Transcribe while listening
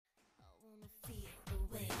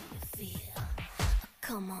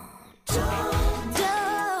Come on. Don't let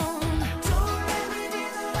me be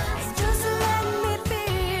the last. Just let me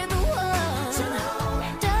be the one.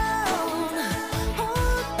 Don't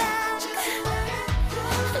hold back.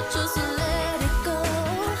 Just let it go.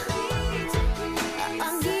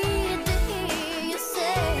 I need to hear you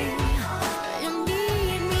say you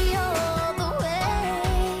need me all the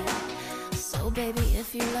way. So baby,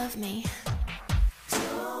 if you love me,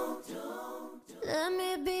 let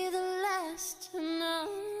me be the last to know.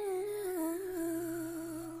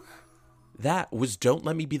 That was Don't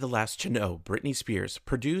Let Me Be the Last to Know, Britney Spears,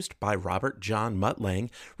 produced by Robert John Mutt Lang,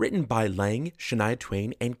 written by Lang, Shania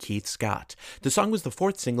Twain, and Keith Scott. The song was the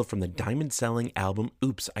fourth single from the diamond-selling album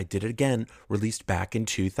Oops, I Did It Again, released back in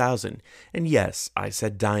 2000. And yes, I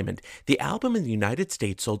said diamond. The album in the United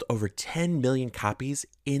States sold over 10 million copies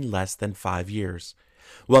in less than 5 years.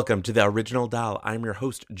 Welcome to The Original Doll. I'm your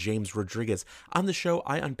host, James Rodriguez. On the show,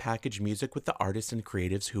 I unpackage music with the artists and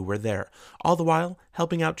creatives who were there, all the while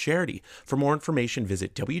helping out charity. For more information,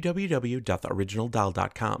 visit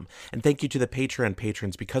www.theoriginaldoll.com. And thank you to the Patreon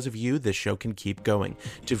patrons. Because of you, this show can keep going.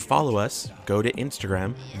 To follow us, go to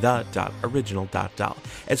Instagram, the.original.doll.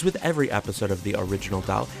 As with every episode of The Original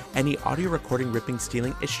Doll, any audio recording, ripping,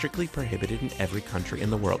 stealing is strictly prohibited in every country in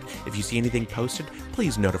the world. If you see anything posted,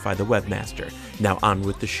 please notify the webmaster. Now on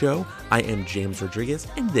with the show. I am James Rodriguez,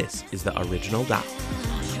 and this is The Original Doll.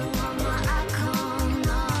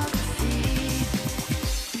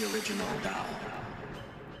 The Original Doll.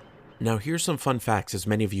 Now, here's some fun facts. As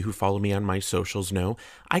many of you who follow me on my socials know,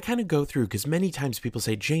 I kind of go through, because many times people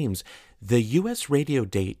say, James, the U.S. radio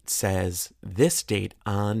date says this date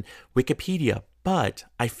on Wikipedia, but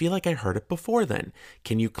I feel like I heard it before then.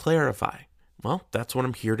 Can you clarify? Well, that's what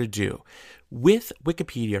I'm here to do. With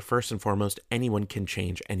Wikipedia, first and foremost, anyone can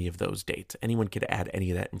change any of those dates. Anyone could add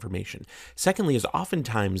any of that information. Secondly, is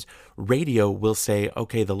oftentimes radio will say,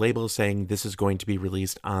 okay, the label is saying this is going to be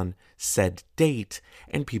released on said date,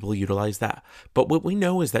 and people utilize that. But what we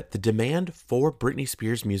know is that the demand for Britney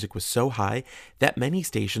Spears music was so high that many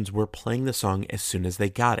stations were playing the song as soon as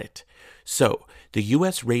they got it. So, the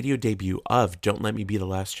U.S. radio debut of Don't Let Me Be the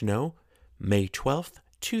Last to Know, May 12th,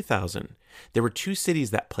 2000. There were 2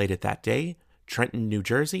 cities that played it that day, Trenton, New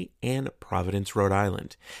Jersey, and Providence, Rhode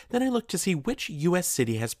Island. Then I looked to see which U.S.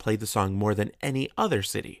 city has played the song more than any other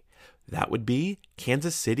city. That would be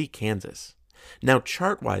Kansas City, Kansas. Now,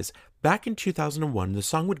 chart-wise, back in 2001, the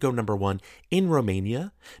song would go number 1 in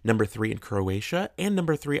Romania, number 3 in Croatia, and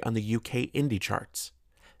number 3 on the UK indie charts.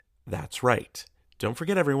 That's right. Don't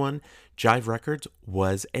forget, everyone, Jive Records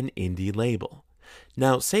was an indie label.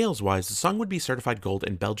 Now, sales-wise, the song would be certified gold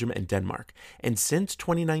in Belgium and Denmark, and since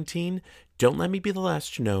 2019, Don't Let Me Be the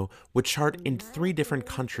Last to Know would chart in 3 different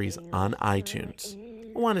countries on iTunes.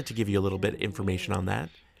 I wanted to give you a little bit of information on that.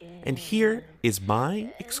 And here is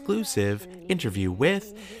my exclusive interview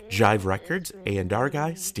with Jive Records A&R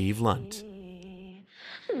guy Steve Lunt.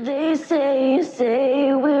 They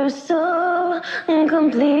say we're so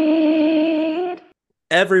incomplete.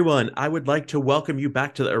 Everyone, I would like to welcome you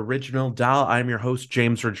back to The Original Doll. I'm your host,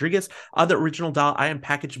 James Rodriguez. On The Original Doll, I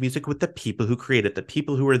unpackage music with the people who create it, the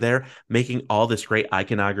people who are there making all this great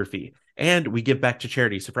iconography. And we give back to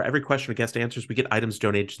charity. So for every question a guest answers, we get items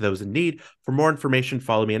donated to those in need. For more information,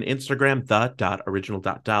 follow me on Instagram,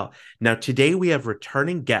 the.original.doll. Now, today we have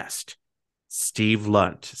returning guest, Steve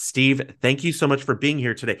Lunt. Steve, thank you so much for being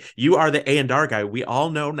here today. You are the A&R guy. We all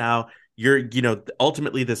know now you're,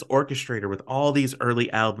 ultimately this orchestrator with all these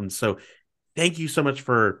early albums. So thank you so much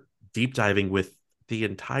for deep diving with the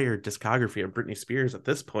entire discography of Britney Spears at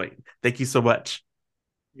this point. Thank you so much.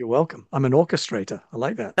 You're welcome. I'm an orchestrator. I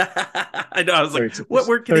like that. I know. I was like, what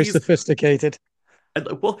word can I very use? Sophisticated.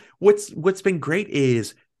 Well, what's been great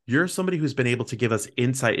is you're somebody who's been able to give us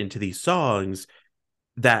insight into these songs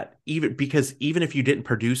that even if you didn't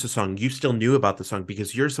produce a song, you still knew about the song,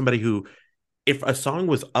 because you're somebody who, if a song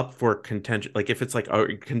was up for contention, like if it's like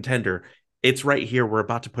a contender, it's right here, we're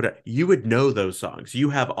about to put it, you would know those songs.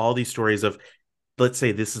 You have all these stories of, let's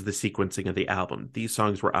say this is the sequencing of the album. These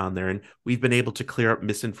songs were on there, and we've been able to clear up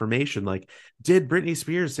misinformation. Like, did Britney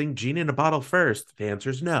Spears sing Genie in a Bottle first? The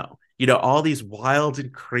answer is no. All these wild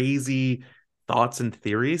and crazy thoughts and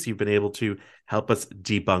theories you've been able to help us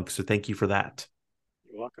debunk. So thank you for that.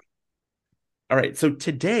 You're welcome. All right. So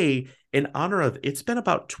today, in honor of, it's been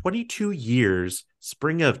about 22 years,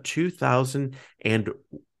 spring of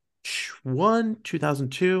 2001,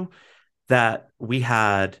 2002, that we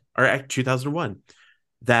had, or 2001,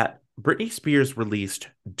 that Britney Spears released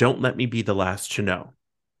Don't Let Me Be the Last to Know.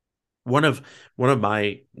 One of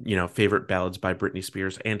my, favorite ballads by Britney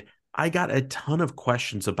Spears. And I got a ton of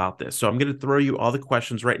questions about this. So I'm going to throw you all the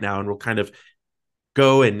questions right now, and we'll kind of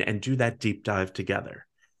go and do that deep dive together.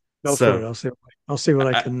 Go for it. So I'll see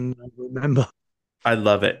what I I, can remember. I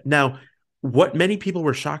love it. Now, what many people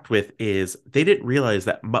were shocked with is they didn't realize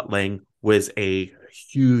that Mutt Lange was a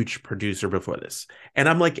huge producer before this. And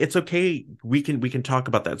I'm like, it's okay. We can talk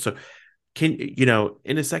about that. So can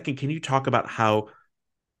in a second, can you talk about how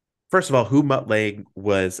first of all, who Mutt Lange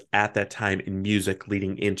was at that time in music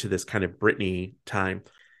leading into this kind of Britney time,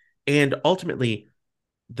 and ultimately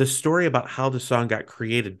the story about how the song got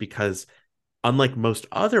created, because unlike most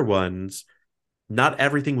other ones, not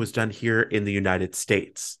everything was done here in the United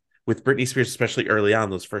States. With Britney Spears, especially early on,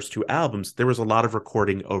 those first two albums, there was a lot of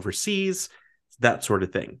recording overseas, that sort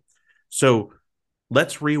of thing. So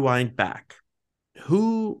let's rewind back.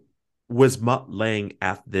 Who was Mutt Lange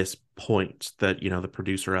at this point? That the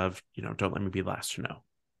producer of Don't Let Me Be Last to Know.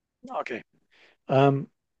 Okay. Um,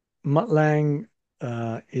 Mutt Lange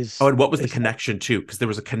Oh, is and what was the basically, connection too? Because there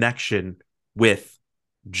was a connection with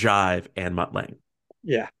Jive and Mutt Lange.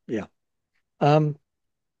 yeah, yeah. Um,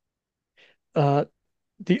 uh,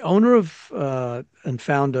 the owner of and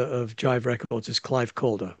founder of Jive Records is Clive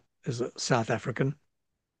Calder, is a South African.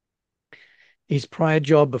 His prior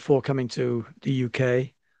job before coming to the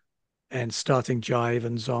UK and starting Jive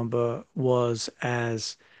and Zomba was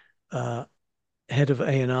as uh, head of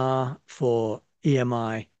A&R for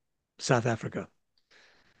EMI South Africa.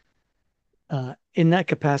 In that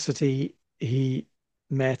capacity, he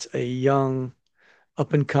met a young,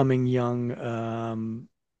 up and coming young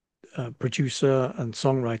producer and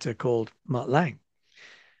songwriter called Mutt Lange.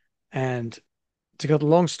 And to cut a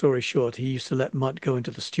long story short, he used to let Mutt go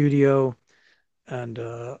into the studio and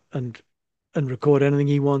uh, and and record anything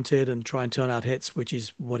he wanted and try and turn out hits, which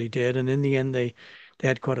is what he did. And in the end, they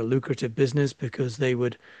had quite a lucrative business because they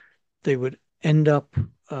would end up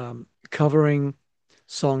covering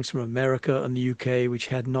songs from America and the UK, which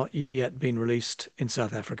had not yet been released in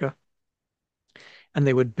South Africa. And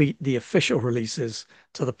they would beat the official releases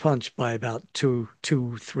to the punch by about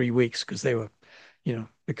 3 weeks because they were,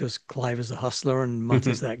 because Clive is a hustler and Mutt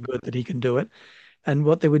is that good that he can do it. And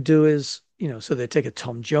what they would do is, so they'd take a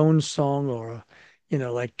Tom Jones song or,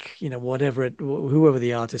 whatever whoever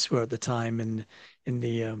the artists were at the time, and in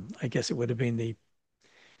the, I guess it would have been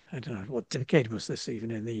I don't know, what decade was this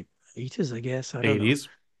even in the 80s, I guess. I don't know. 80s.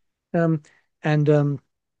 Um,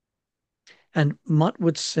 and Mutt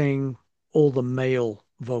would sing all the male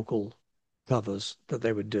vocal covers that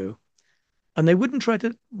they would do. And they wouldn't try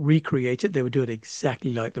to recreate it. They would do it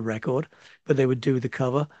exactly like the record, but they would do the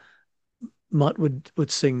cover. Mutt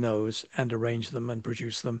would sing those and arrange them and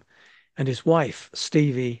produce them. And his wife,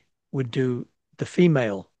 Stevie, would do the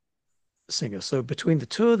female singer. So between the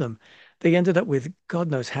two of them, they ended up with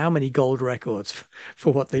God knows how many gold records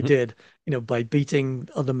for what they did, by beating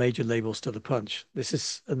other major labels to the punch.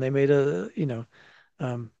 And they made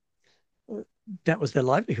um, that was their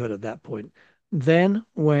livelihood at that point. Then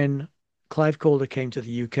when Clive Calder came to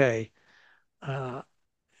the UK uh,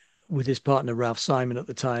 with his partner Ralph Simon at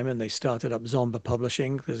the time, and they started up Zomba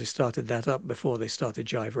Publishing because they started that up before they started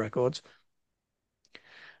Jive Records.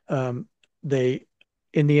 They,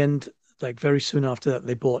 in the end, like very soon after that,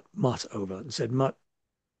 they bought Mutt over and said, Mutt,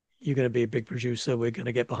 you're going to be a big producer. We're going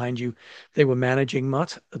to get behind you. They were managing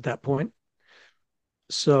Mutt at that point.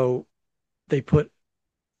 So they put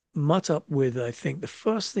Mutt up with, I think, the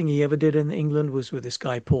first thing he ever did in England was with this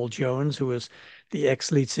guy, Paul Jones, who was the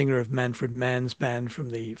ex-lead singer of Manfred Mann's band from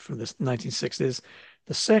the 1960s.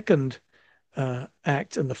 The second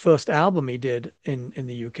act and the first album he did in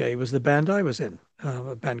the UK was the band I was in,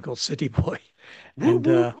 a band called City Boy. Whoop, And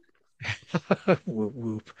whoop. whoop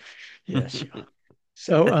whoop. Yeah, sure.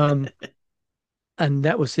 So and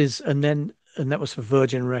that was his and that was for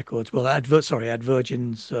Virgin Records. Well, at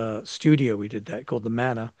Virgin's studio we did that called the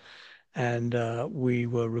Manor, and we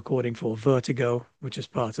were recording for Vertigo, which is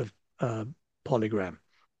part of Polygram.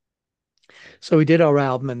 So we did our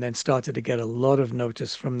album and then started to get a lot of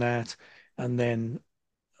notice from that, and then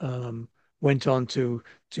um, went on to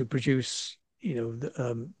produce,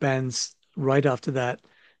 bands right after that.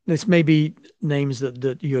 This may be names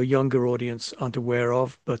that your younger audience aren't aware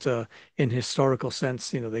of, but in historical sense,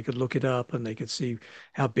 they could look it up and they could see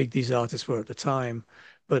how big these artists were at the time.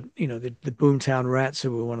 But the Boomtown Rats,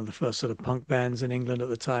 who were one of the first sort of punk bands in England at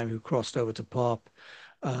the time, who crossed over to pop.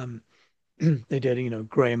 Um, they did,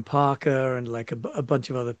 Graham Parker and like a bunch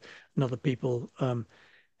of other people,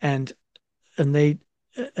 and and they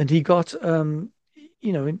and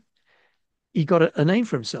you know he got a name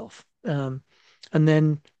for himself, and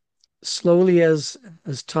then slowly as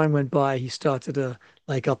time went by he started to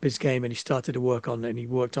like up his game and he started to work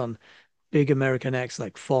on big American acts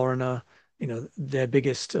like Foreigner, their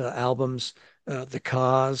biggest albums, The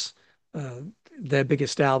Cars, uh, their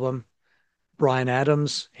biggest album. Brian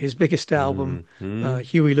Adams, his biggest album. Hmm.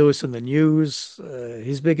 Huey Lewis and the News,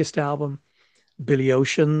 his biggest album. Billy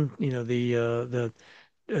Ocean, the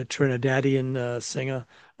Trinidadian singer,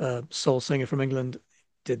 soul singer from England,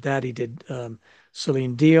 did that. He did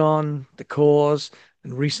Celine Dion, The Cause,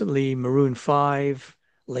 and recently Maroon 5,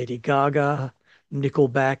 Lady Gaga,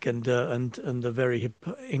 Nickelback, and the very hip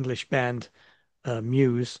English band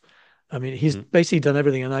Muse. I mean, he's basically done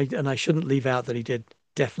everything, and I shouldn't leave out that he did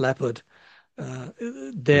Def Leppard.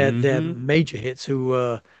 Their Hmm. major hits,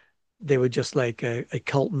 who they were just like a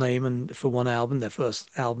cult name, and for one album, their first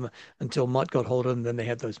album, until Mutt got hold of them. Then they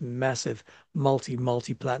had those massive multi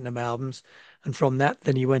platinum albums, and from that,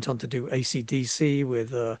 then he went on to do AC/DC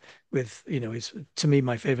with his, to me,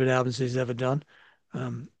 my favorite albums he's ever done.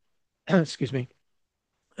 Um, excuse me.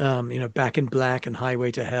 Back in Black and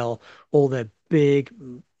Highway to Hell, all their big,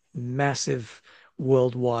 massive,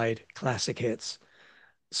 worldwide classic hits.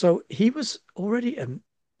 So he was already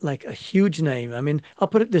like a huge name. I mean, I'll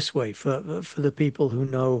put it this way for the people who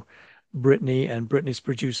know Britney and Britney's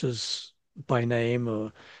producers by name,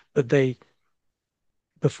 or but they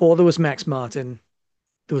before there was Max Martin,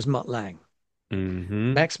 there was Mutt Lang.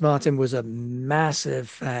 Hmm. Max Martin was a massive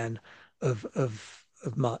fan of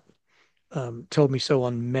Mutt. Told me so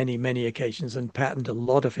on many occasions, and patterned a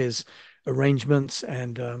lot of his arrangements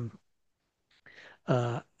and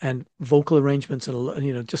vocal arrangements,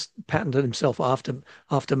 and just patented himself after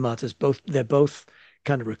Mutt. As both they're both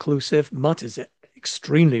kind of reclusive. Mutt is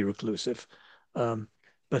extremely reclusive, um,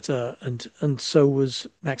 but and so was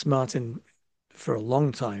Max Martin for a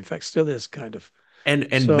long time. In fact, still is kind of. And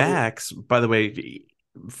So Max, by the way,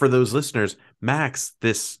 for those listeners, Max,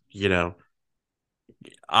 this,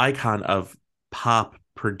 icon of pop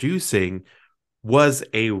producing, was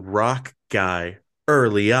a rock guy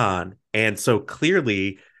early on. And so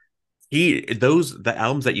clearly the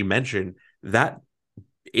albums that you mentioned, that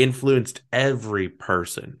influenced every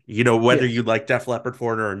person. Whether yes, you like Def Leppard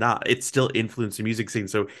for it or not, it still influenced the music scene.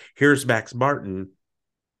 So here's Max Martin,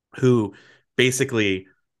 who basically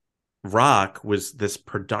rock was this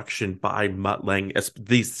production by Mutt Lange,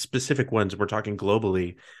 these specific ones we're talking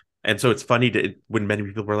globally. And so it's funny when many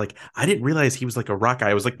people were like, I didn't realize he was like a rock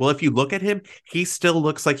guy. I was like, well, if you look at him, he still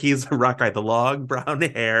looks like he's a rock guy. The long brown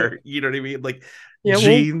hair, you know what I mean? Like yeah.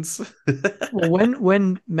 jeans. Well,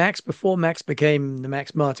 when Max before Max became the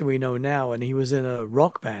Max Martin we know now, and he was in a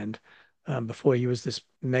rock band before he was this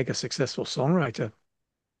mega successful songwriter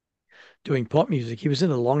doing pop music. He was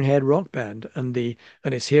in a long-haired rock band, and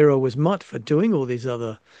his hero was Mutt for doing all these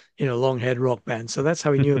other, long-haired rock bands. So that's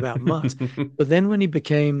how he knew about Mutt. But then when he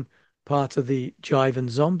became part of the Jive and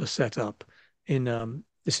Zomba setup in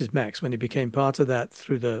this is Max, when he became part of that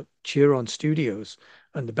through the Cheer On Studios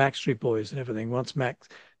and the Backstreet Boys and everything. Once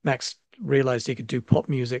Max realized he could do pop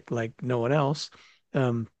music like no one else,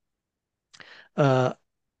 um, uh,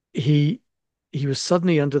 he he was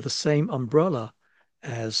suddenly under the same umbrella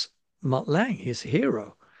as Mutt Lang, his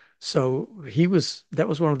hero. So that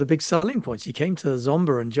was one of the big selling points. He came to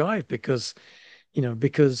Zomba and Jive because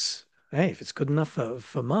hey, if it's good enough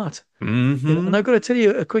for Mutt, and Hmm. I've got to tell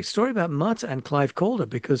you a quick story about Mutt and Clive Calder,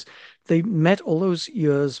 because they met all those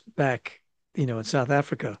years back, in South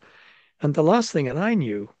Africa. And the last thing that I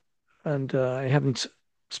knew, and I haven't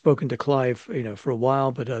spoken to Clive, for a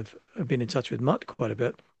while, but I've been in touch with Mutt quite a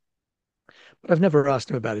bit. But I've never asked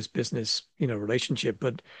him about his business, relationship.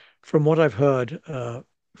 But from what I've heard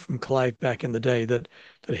from Clive back in the day, that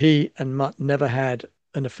he and Mutt never had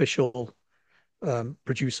an official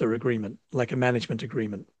producer agreement, like a management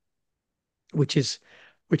agreement, which is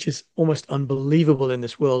almost unbelievable in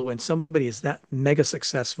this world when somebody is that mega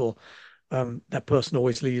successful. That person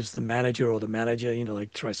always leaves the manager, or the manager,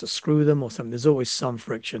 like tries to screw them or something. There's always some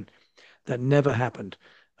friction. That never happened.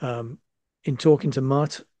 Um, in talking to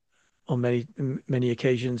Mutt on many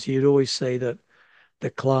occasions, he'd always say that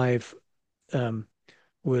Clive um,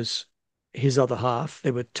 was his other half.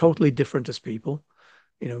 They were totally different as people.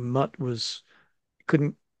 Mutt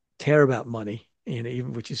couldn't care about money,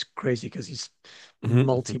 even, which is crazy because he's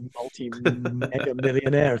multi mega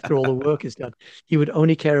millionaire after all the work is done. He would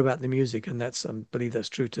only care about the music, and I believe that's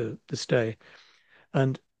true to this day.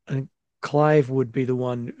 And and Clive would be the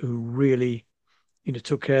one who really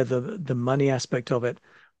took care of the money aspect of it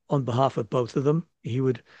on behalf of both of them. He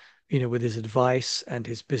would, with his advice and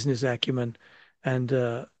his business acumen, and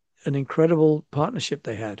an incredible partnership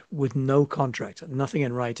they had with no contract, nothing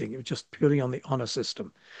in writing. It was just purely on the honor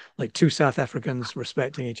system, like two South Africans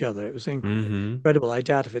respecting each other. It was Hmm. incredible. I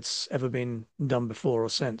doubt if it's ever been done before or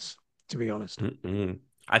since, to be honest. Mm-mm.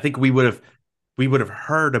 I think we we would have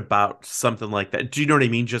heard about something like that. Do you know what I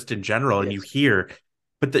mean? Just in general, and you Yes. hear.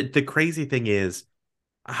 But the crazy thing is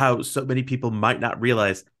how so many people might not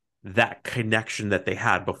realize that connection that they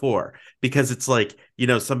had before. Because it's like,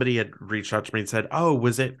 somebody had reached out to me and said, "Oh,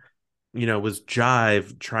 was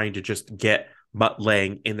Jive trying to just get Mutt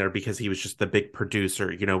Lang in there because he was just the big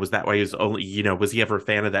producer? Was that why he was only, was he ever a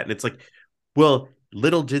fan of that?" And it's like, well,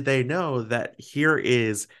 little did they know that here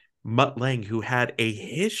is Mutt Lang, who had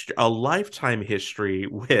a lifetime history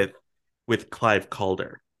with Clive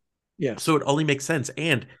Calder. Yes. So it only makes sense.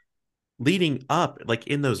 And leading up, like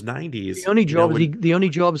in those The 90s, only jobs when the only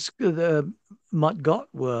jobs Mutt got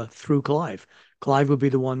were through Clive. Clive would be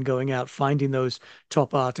the one going out finding those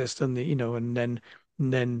top artists and and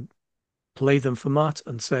then play them for Mutt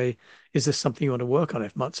and say, "Is this something you want to work on?"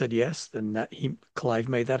 If Mutt said yes, then Clive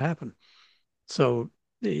made that happen. So,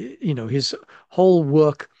 his whole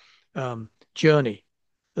work journey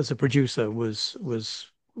as a producer was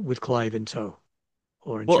with Clive in tow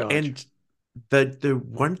or in well, charge. and the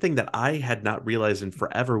one thing that I had not realized in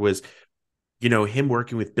forever was him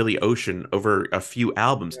working with Billy Ocean over a few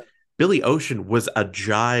albums. Yeah. Billy Ocean was a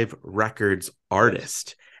Jive Records Yes.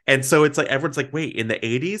 artist. And so it's like everyone's like, wait, in the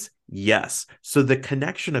 80s? Yes. So the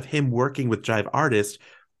connection of him working with Jive artists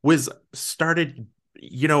was started,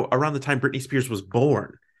 around the time Britney Spears was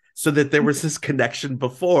born. So that there was this connection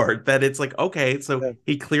before that it's like, okay, so Yeah.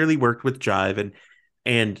 he clearly worked with Jive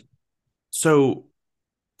and so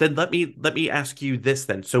then let me ask you this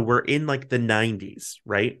then. So we're in like the 90s,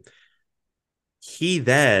 right? He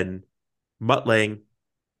then Mutt Lang,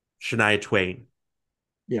 Shania Twain,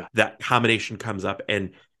 Yeah. that combination comes up.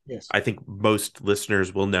 And Yes. I think most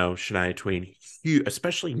listeners will know Shania Twain, huge,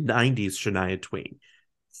 especially 90s Shania Twain,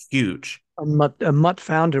 huge. Mutt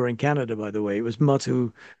found her in Canada, by the way. It was Mutt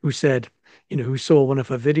who said, who saw one of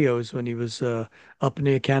her videos when he was up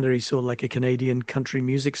near Canada. He saw like a Canadian country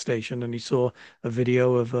music station, and he saw a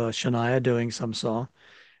video of Shania doing some song,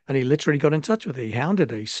 and he literally got in touch with her. He hounded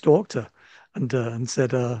her, he stalked her, and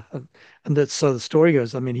said, and that so the story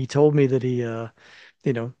goes. I mean, he told me that he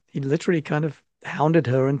literally kind of hounded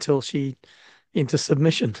her until she into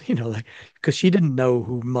submission, like because she didn't know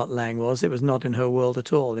who Mutt Lang was. It was not in her world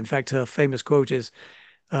at all. In fact, her famous quote is,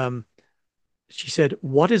 um, she said,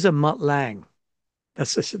 "What is a Mutt Lang?"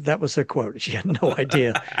 That was her quote. She had no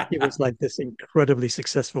idea. He was like this incredibly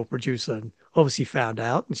successful producer, and obviously found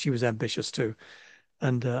out, and she was ambitious too.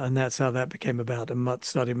 And that's how that became about. And Mutt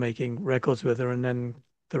started making records with her, and then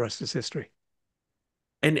the rest is history.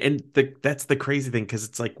 And that's the crazy thing because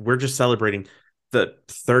it's like we're just celebrating the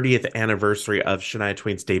 30th anniversary of Shania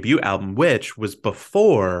Twain's debut album, which was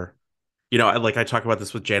before, I talk about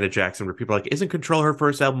this with Janet Jackson, where people are like, "Isn't Control her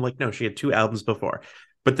first album?" Like, no, she had two albums before.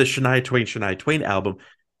 But the Shania Twain album,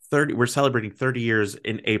 30, we're celebrating 30 years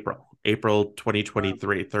in April Wow.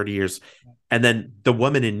 2023, 30 years. And then The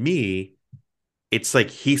Woman in Me, it's like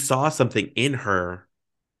he saw something in her,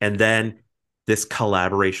 and then this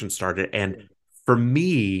collaboration started. And Yeah. for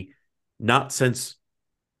me, not since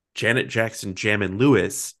Janet Jackson, Jam and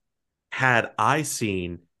Lewis had I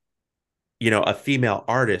seen, a female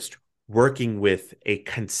artist working with a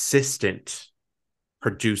consistent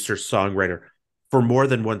producer songwriter for more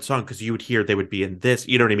than one song, because you would hear they would be in this,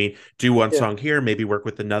 you know what I mean? Do one Yeah. song here, maybe work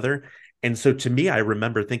with another. And so to me, I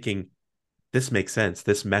remember thinking, this makes sense.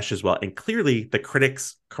 This meshes well. And clearly the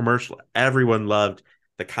critics, commercial, everyone loved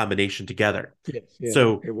the combination together. Yes. Yeah.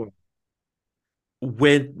 So It was.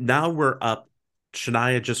 when now we're up,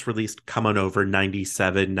 Shania just released Come On Over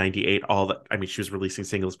 97, 98, all that. I mean, she was releasing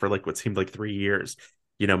singles for like what seemed like 3 years.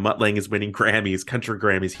 Mutt Lang is winning Grammys, country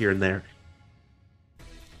Grammys here and there.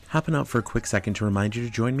 Hopping out for a quick second to remind you to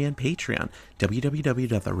join me on Patreon,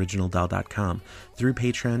 www.theoriginaldoll.com. Through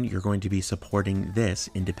Patreon, you're going to be supporting this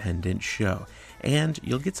independent show, and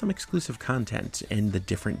you'll get some exclusive content in the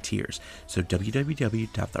different tiers. So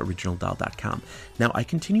www.theoriginaldoll.com. Now, I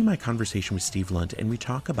continue my conversation with Steve Lunt, and we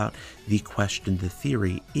talk about the question, the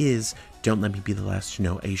theory is, Don't Let Me Be the Last to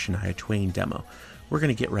Know, a Shania Twain demo. We're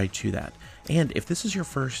going to get right to that. And if this is your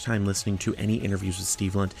first time listening to any interviews with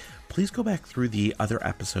Steve Lunt, please go back through the other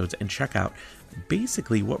episodes and check out.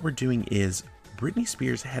 Basically, what we're doing is Britney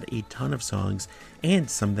Spears had a ton of songs, and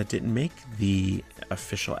some that didn't make the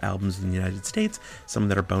official albums in the United States, some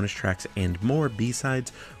that are bonus tracks, and more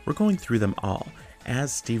B-sides. We're going through them all,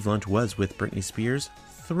 as Steve Lunt was with Britney Spears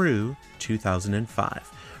through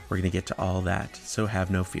 2005. We're going to get to all that, so have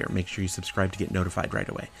no fear. Make sure you subscribe to get notified right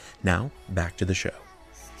away. Now, back to the show.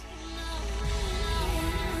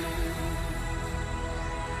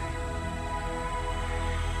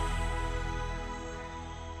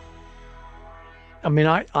 I mean,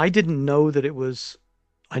 I didn't know that it was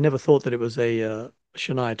I never thought that it was a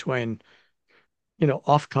Shania Twain,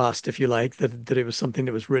 offcast, if you like, that it was something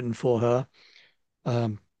that was written for her.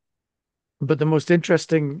 Um, but the most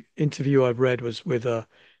interesting interview I've read was with the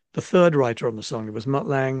third writer on the song. It was Mutt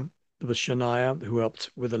Lang, there was Shania who helped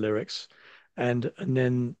with the lyrics, and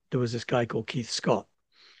then there was this guy called Keith Scott.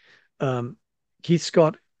 Um, Keith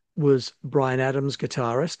Scott was Bryan Adams'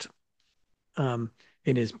 guitarist um,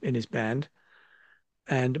 in his band,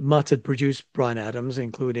 and Mutt had produced Bryan Adams,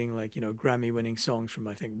 including like Grammy-winning songs from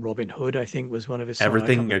I think Robin Hood. I think was one of his songs. I can't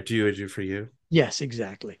Everything remember. I do for you. Yes,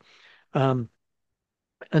 exactly. Um,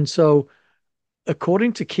 and so,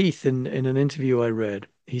 according to Keith, in an interview I read,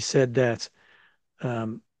 he said that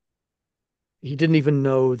um, he didn't even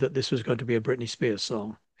know that this was going to be a Britney Spears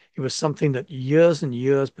song. It was something that years and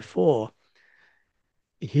years before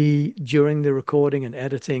during the recording and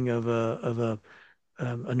editing of a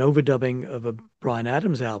an overdubbing of a Bryan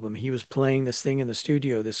Adams album, he was playing this thing in the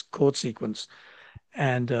studio, this chord sequence,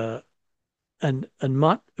 and and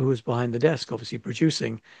Mutt, who was behind the desk, obviously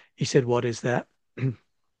producing, he said, "What is that?"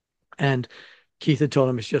 And Keith had told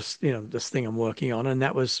him it's just this thing I'm working on, and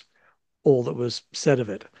that was all that was said of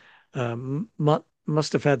it. Mutt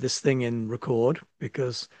must have had this thing in record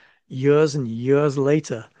because years and years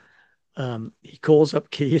later, he calls up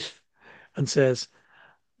Keith and says,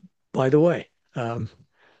 "By the way,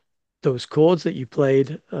 those chords that you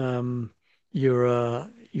played,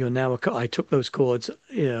 you're now I took those chords,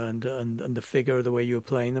 yeah, and the figure, the way you were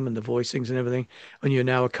playing them, and the voicings and everything, and you're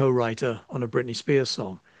now a co-writer on a Britney Spears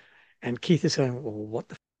song." And Keith is saying, "Well, what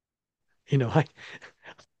the, I."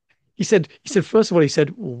 He said, first of all, he said,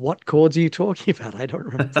 "What chords are you talking about? I don't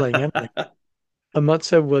remember playing anything." And Mutt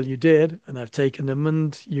said, "Well, you did, and I've taken them,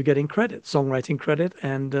 and you're getting credit, songwriting credit,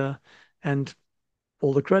 and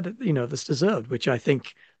all the credit, that's deserved," which I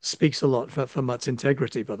think speaks a lot for Mutt's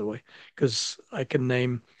integrity, by the way, because I can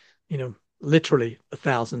name, literally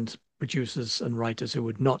 1,000 producers and writers who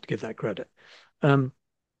would not give that credit. Um,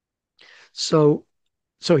 so,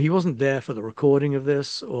 so he wasn't there for the recording of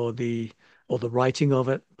this or the writing of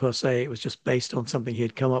it per se. It was just based on something he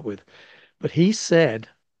had come up with. But he said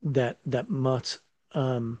that Mutt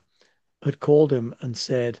um, had called him and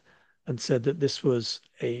said that this was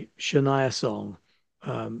a Shania song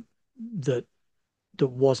um, that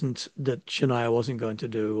that Shania wasn't going to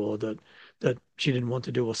do, or that she didn't want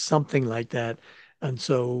to do, or something like that. And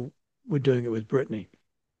so we're doing it with Britney,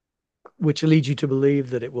 which leads you to believe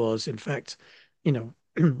that it was, in fact,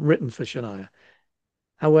 written for Shania.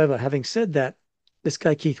 However, having said that, this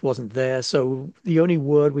guy Keith wasn't there, so the only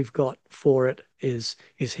word we've got for it is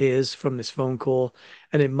his from this phone call,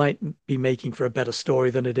 and it might be making for a better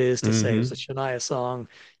story than it is to say it was a Hmm. Shania song,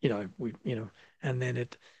 and then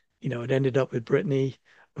it ended up with Britney.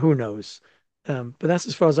 Who knows? But that's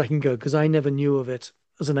as far as I can go because I never knew of it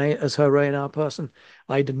as her A&R person.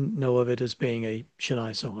 I didn't know of it as being a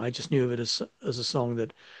Shania song. I just knew of it as a song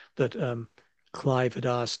that Clive had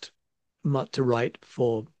asked Mutt to write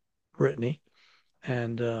for Britney,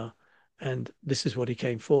 and this is what he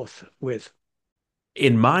came forth with.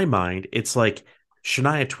 In my mind, it's like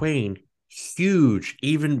Shania Twain, huge,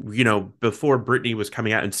 even, before Britney was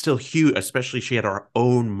coming out, and still huge, especially she had her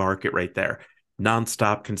own market right there,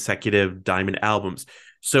 nonstop consecutive diamond albums.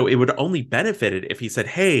 So it would only benefit it if he said,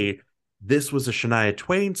 hey, this was a Shania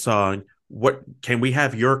Twain song. What can we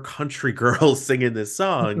have your country girls singing this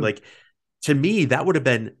song? Like, to me, that would have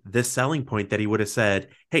been the selling point that he would have said,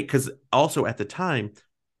 hey, because also at the time,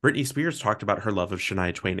 Britney Spears talked about her love of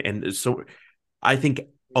Shania Twain. And so I think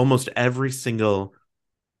almost every single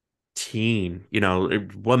teen,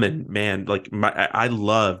 woman, man, like I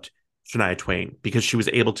loved Shania Twain because she was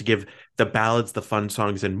able to give the ballads, the fun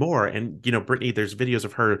songs, and more. And Britney, there's videos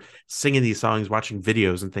of her singing these songs, watching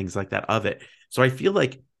videos and things like that of it. So I feel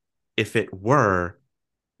like if it were,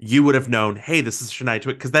 you would have known, hey, this is Shania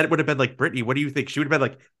Twain, because that would have been like Britney. What do you think? She would have been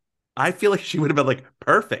like, I feel like she would have been like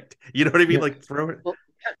perfect. You know what I mean? Yeah. Like throw it. Well,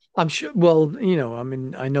 I'm sure. Well, I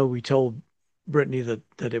mean, I know we told Brittany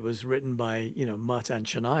that it was written by Mutt and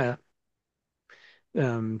Shania.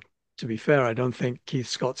 Um, to be fair, I don't think Keith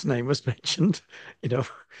Scott's name was mentioned. You know,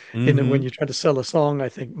 when Mm-hmm. you try to sell a song, I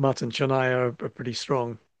think Mutt and Shania are pretty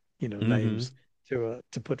strong, names Mm-hmm.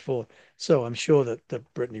 to put forth. So I'm sure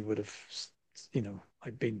that Brittany would have,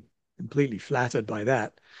 I've been completely flattered by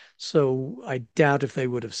that. So I doubt if they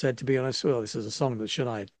would have said, to be honest, well, this is a song that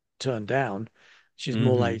Shania turned down. She's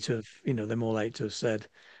more likely Mm-hmm. to have, they're more likely to have said,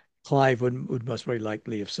 Clive would most very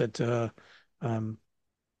likely have said to her, um,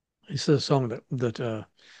 this is a song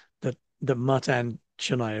that Mutt and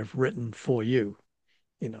Shania have written for you,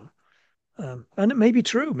 you know. And it may be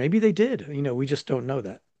true. Maybe they did. We just don't know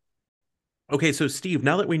that. Okay, so Steve,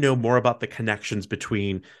 now that we know more about the connections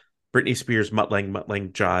between Britney Spears, Mutt Lange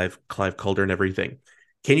Jive, Clive Calder, and everything,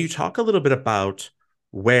 can you talk a little bit about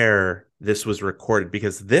where this was recorded?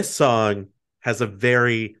 Because this song has a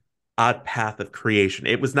very odd path of creation.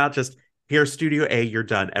 It was not just here, Studio A, you're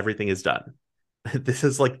done, everything is done. This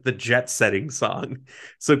is like the jet setting song.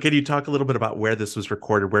 So can you talk a little bit about where this was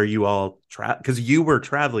recorded, where you all because you were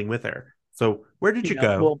traveling with her. So where did you Yeah,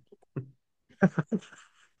 go? well,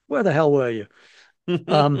 where the hell were you?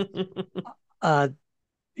 Um, uh,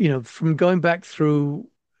 from going back through,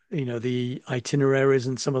 the itineraries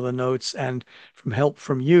and some of the notes, and from help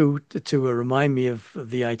from you to remind me of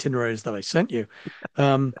the itineraries that I sent you.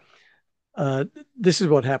 Um, uh, this is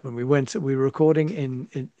what happened. We were recording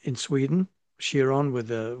in Sweden, Chiron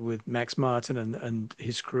with Max Martin and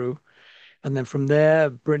his crew. And then from there,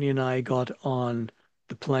 Brittany and I got on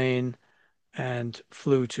the plane and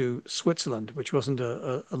flew to Switzerland, which wasn't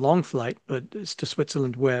a long flight, but it's to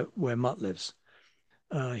Switzerland where Mutt lives.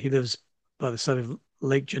 He lives by the side of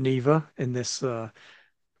Lake Geneva in this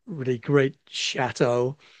really great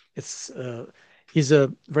chateau. It's he's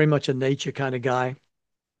a very much a nature kind of guy,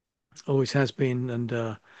 always has been,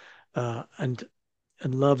 uh, and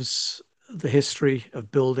and loves the history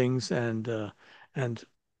of buildings and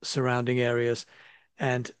surrounding areas.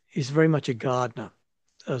 And he's very much a gardener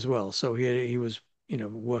as well. So he was,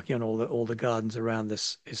 working on all the gardens around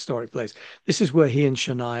this historic place. This is where he and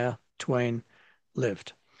Shania Twain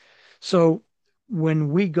lived. So when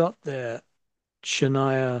we got there,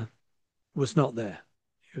 Shania was not there.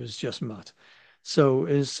 It was just Mutt. So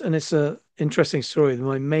it's a interesting story.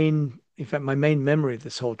 In fact, my main memory of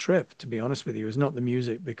this whole trip, to be honest with you, is not the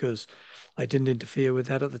music because I didn't interfere with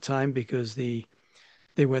that at the time because they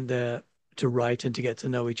went there to write and to get to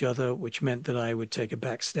know each other, which meant that I would take a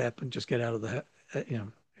back step and just get out of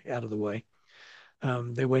the way.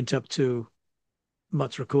 They went up to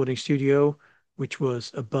Mutt's recording studio, which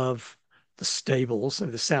was above the stables.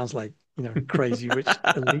 And this sounds like, crazy rich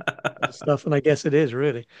elite stuff, and I guess it is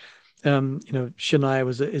really.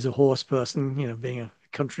 Shania is a horse person, being a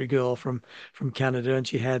country girl from Canada, and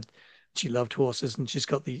she loved horses, and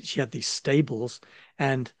she had these stables,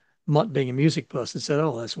 and Mutt, being a music person, said,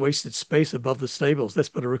 "Oh, that's wasted space above the stables. Let's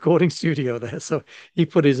put a recording studio there." So he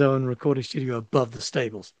put his own recording studio above the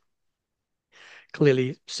stables,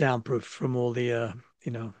 clearly soundproofed from all the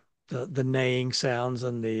the neighing sounds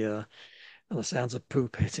and the sounds of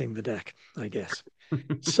poop hitting the deck, I guess.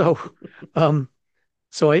 So um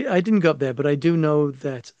so I didn't go up there, but I do know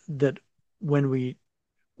that when we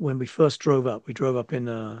first drove up, we drove up in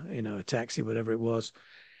a taxi, whatever it was,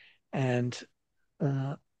 and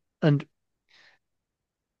uh, and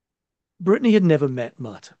Brittany had never met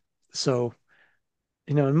Mutt, so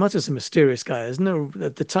and Mutt is a mysterious guy. There's no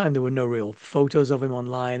At the time there were no real photos of him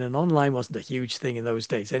online, and online wasn't a huge thing in those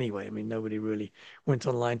days anyway. I mean, nobody really went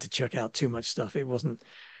online to check out too much stuff. It wasn't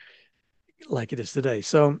like it is today.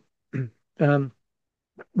 So um,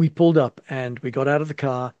 we pulled up and we got out of the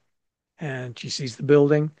car, and she sees the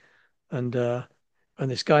building and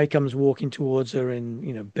this guy comes walking towards her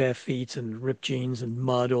in bare feet and ripped jeans and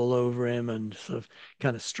mud all over him and sort of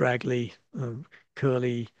kind of straggly,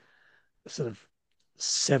 curly, sort of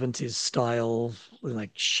 70s style like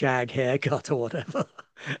shag haircut or whatever.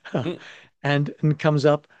 And comes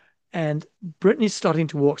up, and Brittany's starting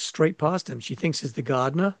to walk straight past him. She thinks he's the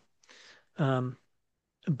gardener, um,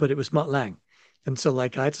 but it was Mutt Lang. And so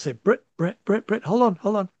like I had to say, Britt, hold on.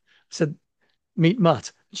 I said, meet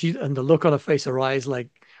Mutt. And the look on her face, her eyes like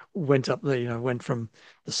went up there, went from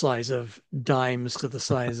the size of dimes to the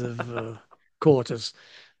size of quarters.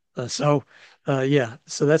 Yeah,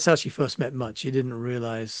 so that's how she first met Mutt. She didn't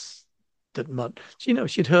realize that Mutt,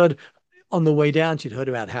 she'd heard on the way down, she'd heard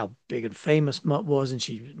about how big and famous Mutt was, and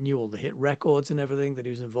she knew all the hit records and everything that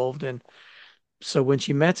he was involved in. So when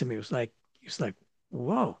she met him, he was like,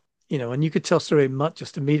 whoa, and you could tell straight away Mutt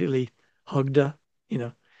just immediately hugged her, you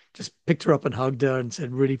know, just picked her up and hugged her and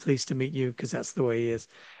said, really pleased to meet you, because that's the way he is.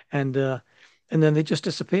 And and then they just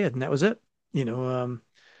disappeared, and that was it, you know.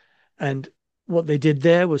 And what they did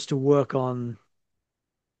there was to work on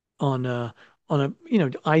uh on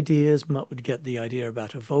ideas. Mutt would get the idea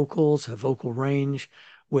about her vocals, her vocal range,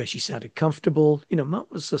 where she sounded comfortable.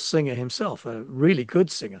 Mutt was a singer himself, a really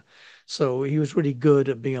good singer. So he was really good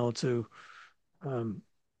at being able to um,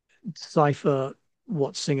 decipher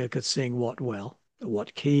what singer could sing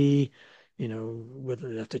what key, whether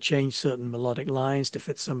they have to change certain melodic lines to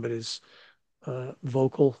fit somebody's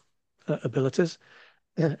vocal abilities,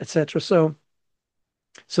 etc.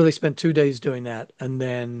 So they spent 2 days doing that, and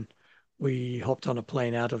then we hopped on a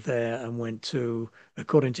plane out of there and went to,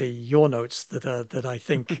 according to your notes that I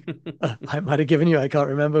think I might have given you, I can't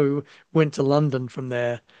remember. We went to London from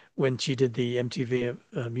there when she did the MTV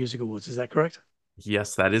Music Awards. Is that correct?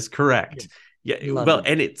 Yes, that is correct. Yes. Yeah, well, London.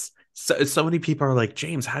 and it's so many people are like,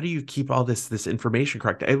 James, how do you keep all this information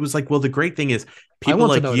correct? It was like, well, the great thing is I people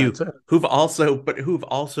want to like know that you too. who've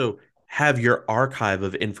also have your archive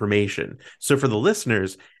of information. So for the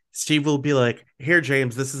listeners, Steve will be like, here,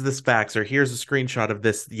 James, this is this fax, or here's a screenshot of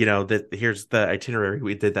this, that here's the itinerary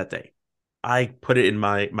we did that day. I put it in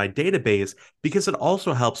my database because it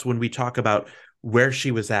also helps when we talk about where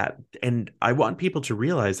she was at. And I want people to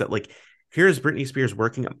realize that, like, here's Britney Spears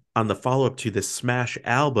working on the follow-up to this smash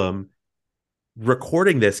album,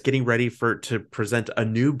 recording this, getting ready for to present a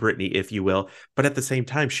new Britney, if you will. But at the same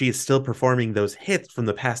time, she is still performing those hits from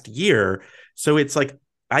the past year. So it's like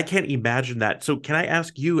I can't imagine that. So can I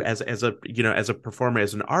ask you, as a as a performer,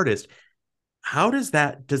 as an artist, how does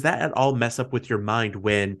that at all mess up with your mind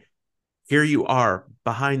when here you are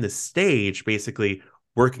behind the stage, basically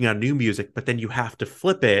working on new music, but then you have to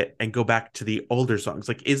flip it and go back to the older songs?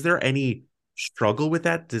 Like, is there any struggle with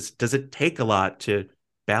that? Does it take a lot to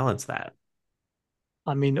balance that?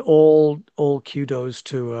 I mean, all kudos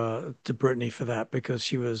to Brittany for that because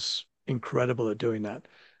she was incredible at doing that.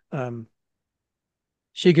 Um,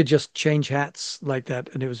 she could just change hats like that,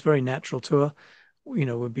 and it was very natural to her.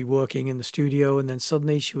 Would be working in the studio, and then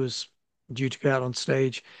suddenly she was due to go out on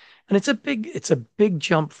stage. And it's a big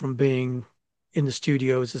jump from being in the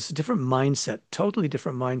studios. It's a different mindset, totally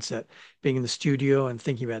different mindset, being in the studio and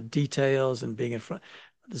thinking about details and being in front.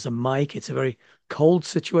 There's a mic. It's a very cold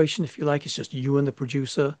situation, if you like. It's just you and the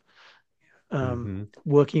producer Mm-hmm.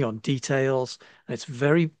 working on details. And it's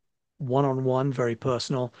very one-on-one, very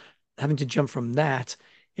personal. Having to jump from that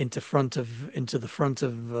into the front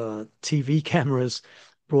of TV cameras,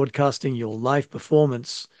 broadcasting your live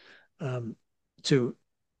performance um, to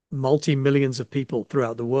multi-millions of people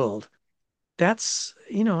throughout the world.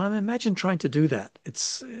 I imagine trying to do that.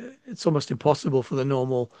 It's almost impossible for the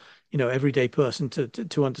normal, everyday person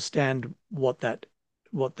to understand what that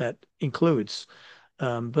includes.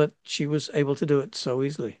 But she was able to do it so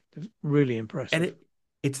easily. Really And impressive.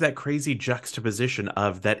 it's that crazy juxtaposition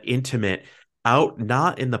of that intimate out,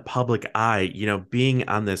 not in the public eye, being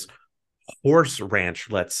on this horse ranch,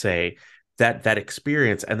 let's say, that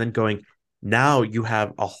experience, and then going, now you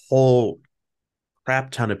have a whole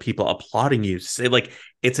crap ton of people applauding you. Say, like,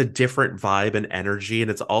 it's a different vibe and energy, and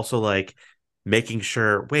it's also like making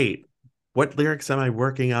sure, wait, what lyrics am I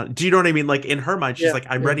working on? Do you know what I mean? Like, in her mind, she's Yeah, like,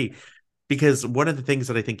 I'm yeah, ready. Because one of the things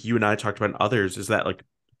that I think you and I talked about and others is that, like,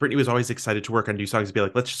 Brittany was always excited to work on new songs and be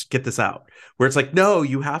like, let's just get this out. Where it's like, no,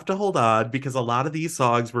 you have to hold on because a lot of these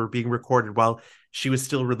songs were being recorded while she was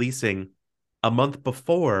still releasing a month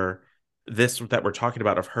before this that we're talking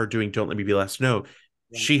about, of her doing Don't Let Me Be Last. No,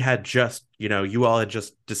 right. she had just, you all had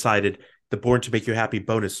just decided the Born to Make You Happy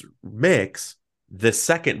bonus mix, the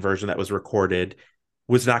second version that was recorded,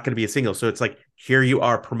 was not going to be a single. So it's like, here you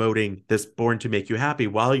are promoting this Born to Make You Happy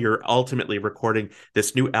while you're ultimately recording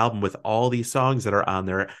this new album with all these songs that are on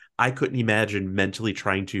there. I couldn't imagine mentally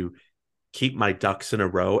trying to keep my ducks in a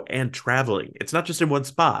row and traveling. It's not just in one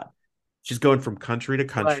spot. She's going from country to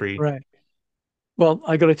Right, country. right. Well,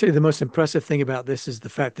 I got to tell you, the most impressive thing about this is the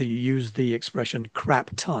fact that you used the expression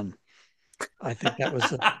crap ton. I think that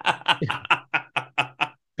was,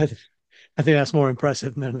 I, th- I think that's more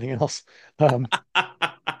impressive than anything else. Um,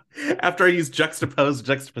 After I use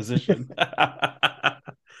juxtaposition.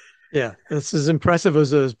 yeah, it's as impressive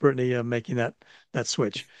as Brittany making that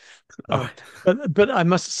switch. Oh, Um, but I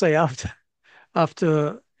must say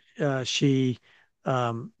after she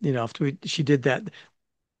she did that,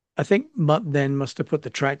 I think Mutt then must have put the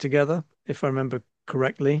track together, if I remember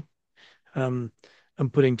correctly. Um,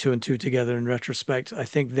 and putting two and two together in retrospect, I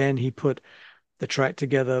think then he put the track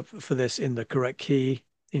together for this in the correct key,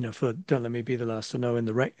 for Don't Let Me Be the Last to Know in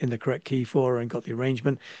the correct key for her, and got the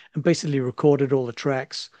arrangement and basically recorded all the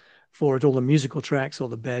tracks for it, all the musical tracks, all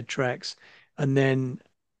the bad tracks. And then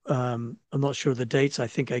I'm not sure of the dates. I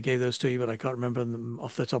think I gave those to you, but I can't remember them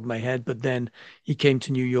off the top of my head. But then he came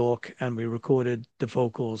to New York and we recorded the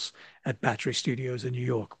vocals at Battery Studios in New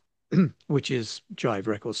York, which is Jive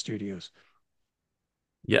Record Studios.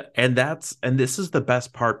 yeah, and this is the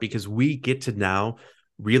best part because we get to now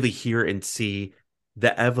really hear and see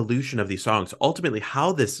the evolution of these songs. Ultimately,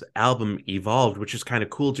 how this album evolved, which is kind of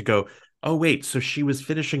cool to go, oh wait, so she was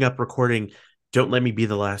finishing up recording Don't Let Me Be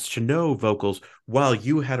the Last to Know vocals while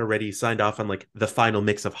you had already signed off on like the final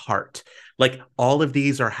mix of Heart. Like all of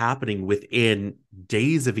these are happening within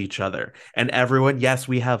days of each other. And everyone, yes,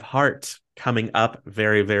 we have Heart coming up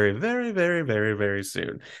very, very, very, very, very, very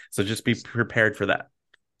soon. So just be prepared for that.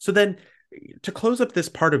 So then, to close up this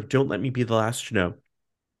part of Don't Let Me Be the Last to Know,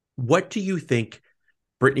 what do you think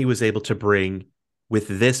Britney was able to bring with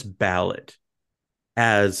this ballad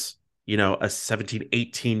as, a 17,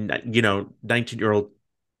 18, 19-year-old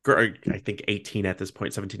girl, I think 18 at this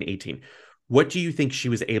point, 17, 18. What do you think she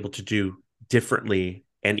was able to do differently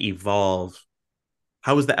and evolve?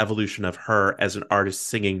 How was the evolution of her as an artist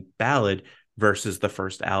singing ballad versus the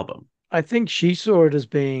first album? I think she saw it as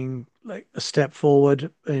being like a step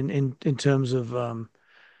forward in terms of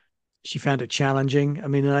she found it challenging. I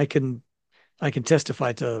mean, and I can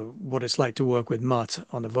testify to what it's like to work with Mutt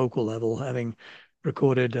on a vocal level, having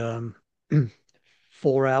recorded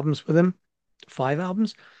 4 albums with him, 5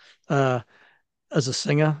 albums. Uh, as a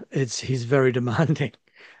singer, he's very demanding,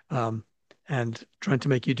 um, and trying to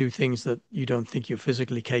make you do things that you don't think you're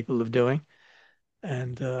physically capable of doing,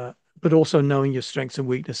 and but also knowing your strengths and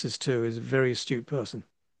weaknesses too is a very astute person.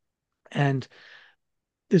 And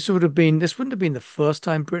this wouldn't have been the first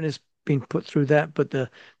time Britney's been put through that, but the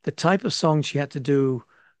type of songs she had to do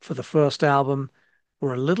for the first album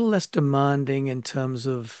were a little less demanding in terms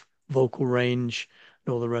of vocal range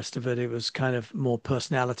and all the rest of it. It was kind of more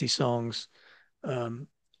personality songs, um,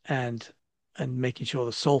 and making sure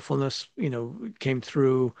the soulfulness, came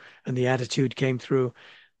through and the attitude came through.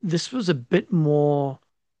 This was a bit more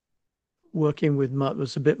working with Mutt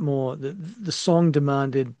was a bit more the song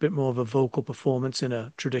demanded a bit more of a vocal performance in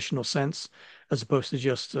a traditional sense, as opposed to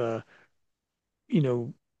just you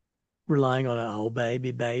know relying on a, oh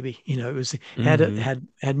baby baby. It was Mm-hmm.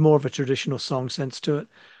 had more of a traditional song sense to it.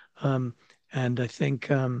 Um, and I think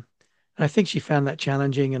she found that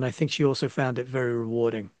challenging, and I think she also found it very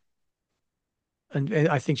rewarding. And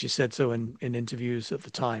I think she said so in interviews at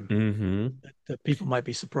the time Mm-hmm. that people might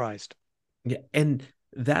be surprised. Yeah. And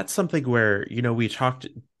that's something where, we talked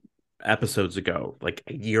episodes ago, like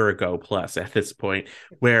a year ago plus at this point,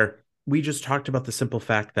 where we just talked about the simple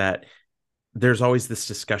fact that there's always this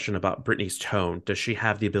discussion about Britney's tone. Does she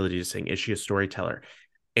have the ability to sing? Is she a storyteller?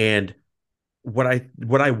 And what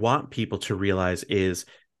I want people to realize is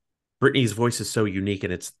Britney's voice is so unique,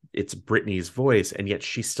 and it's Britney's voice, and yet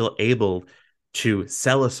she's still able to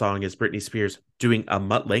sell a song as Britney Spears doing a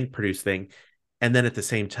Mutt Lange produced thing, and then at the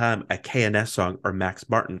same time a KNS song or Max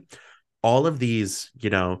Martin. All of these,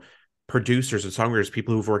 producers and songwriters,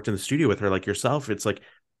 people who've worked in the studio with her, like yourself, it's like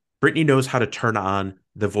Britney knows how to turn on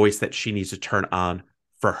the voice that she needs to turn on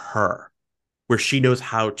for her, where she knows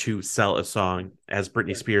how to sell a song as Britney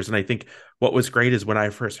Right. Spears. And I think what was great is when I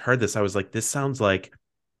first heard this, I was like, this sounds like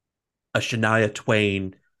a Shania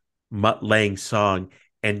Twain, Mutt Lange song,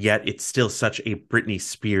 and yet it's still such a Britney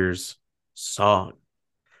Spears song.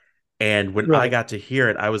 And when I Right. got to hear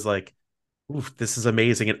it, I was like, oof, this is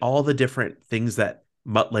amazing. And all the different things that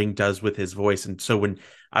Mutt Lange does with his voice. And so when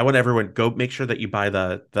I want everyone, go make sure that you buy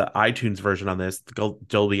the iTunes version on this, the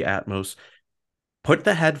Dolby Atmos, put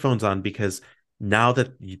the headphones on, because now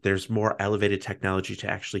that there's more elevated technology to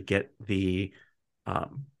actually get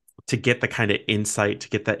um the kind of insight, to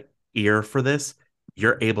get that ear for this,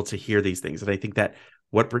 you're able to hear these things. And I think that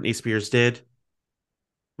what Britney Spears did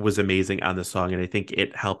was amazing on the song, and I think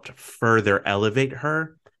it helped further elevate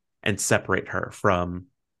her and separate her from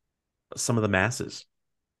some of the masses.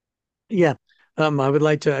 Yeah. I would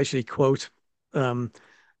like to actually quote um,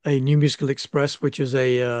 a New Musical Express, which is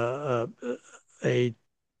a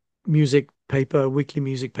music paper, weekly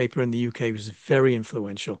music paper in the UK. It was very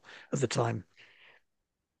influential at the time.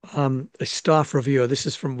 A staff reviewer, this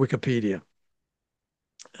is from Wikipedia,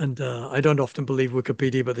 and I don't often believe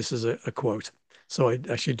Wikipedia, but this is a quote. So I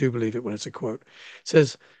actually do believe it when it's a quote. It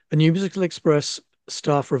says, a New Musical Express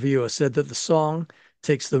staff reviewer said that the song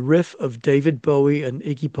takes the riff of David Bowie and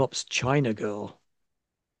Iggy Pop's China Girl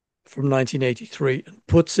from 1983 and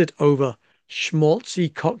puts it over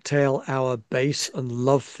schmaltzy cocktail hour bass and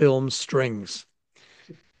love film strings.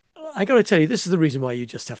 I got to tell you, this is the reason why you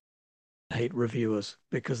just have to hate reviewers,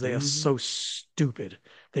 because they are Mm-hmm. so stupid.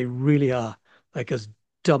 They really are, like, as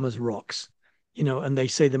dumb as rocks, and they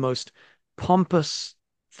say the most pompous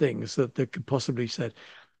things that could possibly be said.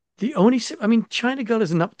 I mean, China Girl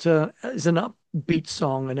is an upbeat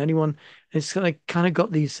song, and it's kind of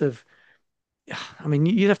got these of, I mean,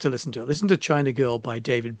 you'd have to listen to it. Listen to China Girl by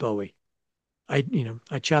David Bowie.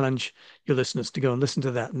 I challenge your listeners to go and listen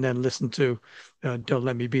to that, and then listen to "Don't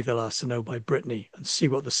Let Me Be the Last to Know" by Britney, and see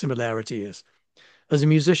what the similarity is. As a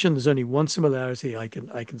musician, there's only one similarity I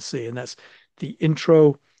can see, and that's the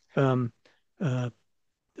intro um, uh,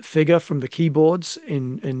 figure from the keyboards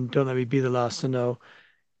in "Don't Let Me Be the Last to Know"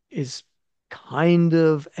 is kind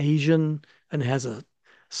of Asian and has a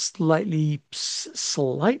slightly,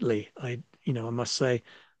 I must say,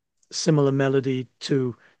 similar melody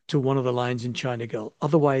to one of the lines in China Girl.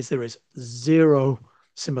 Otherwise, there is zero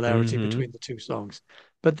similarity Mm-hmm. between the two songs.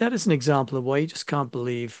 But that is an example of why you just can't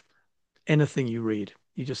believe anything you read.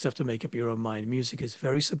 You just have to make up your own mind. Music is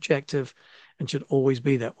very subjective and should always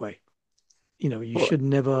be that way. You Well, should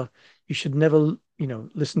never,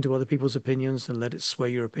 listen to other people's opinions and let it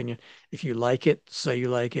sway your opinion. If you like it, say you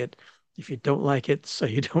like it. If you don't like it, say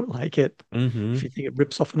you don't like it. mm-hmm. If you think it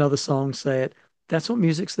rips off another song, say it. That's what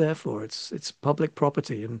music's there for. It's public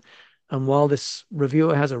property. And while this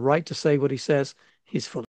reviewer has a right to say what he says, he's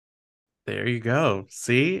full. There you go.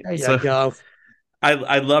 See? There you So go.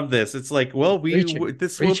 I love this. It's like, well, Preaching,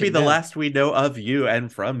 this will be preaching the now. last we know of you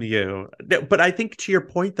and from you. No, but I think to your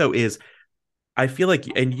point though is I feel like,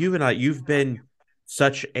 and you and I, you've been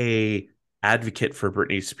such a advocate for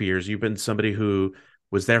Britney Spears. You've been somebody who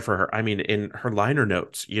was there for her. I mean, in her liner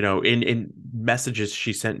notes, in messages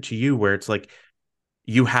she sent to you, where it's like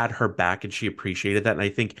you had her back and she appreciated that. And I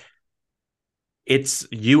think it's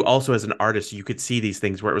you also as an artist, you could see these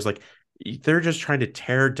things where it was like they're just trying to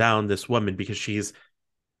tear down this woman because she's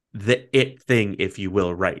the it thing, if you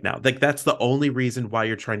will, right now. Like that's the only reason why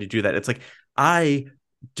you're trying to do that. It's like I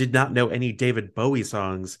did not know any David Bowie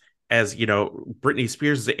songs as Britney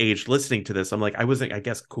Spears' age listening to this. I'm like, I wasn't, I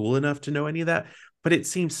guess, cool enough to know any of that, but it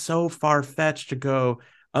seems so far fetched to go.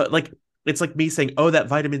 Like it's like me saying, "Oh, that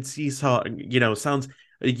Vitamin C song, sounds."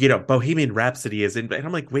 Bohemian Rhapsody is in, and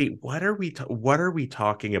I'm like, wait, what are we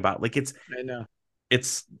talking about? Like I know.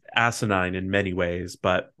 it's asinine in many ways,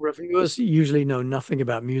 but Reviewers usually know nothing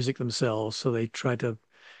about music themselves, so they try to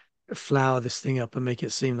flower this thing up and make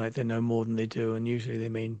it seem like they know more than they do, and usually they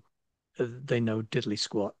mean they know diddly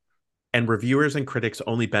squat. and reviewers and critics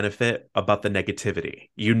only benefit about the negativity.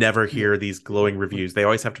 You never Yeah, hear these glowing exactly. reviews. They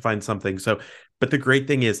always have to find something. So, but the great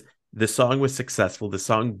thing is the song was successful. The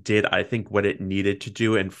song did, I think, what it needed to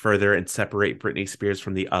do and further and separate Britney Spears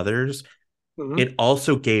from the others. Hmm. It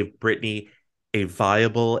also gave Britney a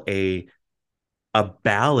viable, a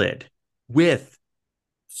ballad with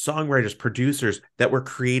songwriters, producers that were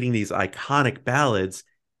creating these iconic ballads.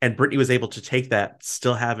 And Britney was able to take that,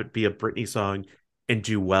 still have it be a Britney song, and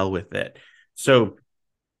do well with it. So,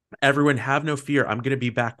 everyone, have no fear. I'm going to be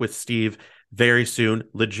back with Steve very soon.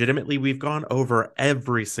 Legitimately, we've gone over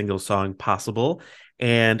every single song possible.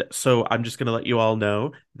 And so, I'm just going to let you all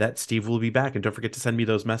know that Steve will be back. And don't forget to send me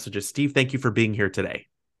those messages. Steve, thank you for being here today.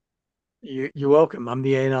 You're welcome. I'm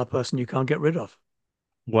the A&R person you can't get rid of.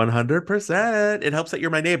 100%. It helps that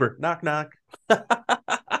you're my neighbor. Knock, knock.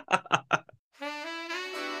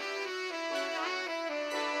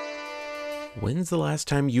 When's the last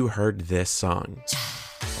time you heard this song?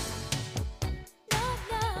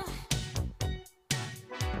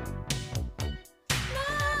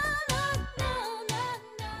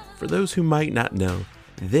 For those who might not know,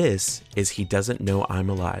 this is He Doesn't Know I'm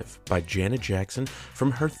Alive by Janet Jackson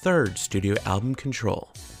from her third studio album, Control.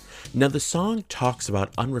 Now, the song talks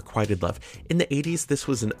about unrequited love. In the 80s, this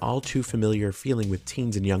was an all too familiar feeling with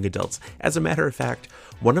teens and young adults. As a matter of fact,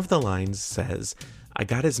 one of the lines says, "I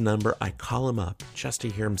got his number, I call him up just to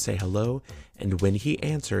hear him say hello, and when he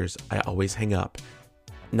answers, I always hang up."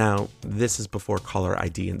 Now, this is before caller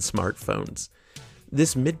ID and smartphones.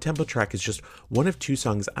 This mid-tempo track is just one of two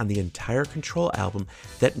songs on the entire Control album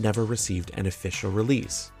that never received an official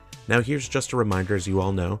release. Now here's just a reminder, as you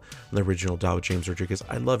all know, on the original Dial with James Rodriguez,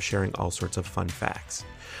 I love sharing all sorts of fun facts.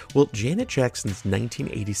 Well, Janet Jackson's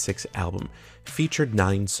 1986 album featured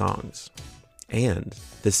 9 songs, and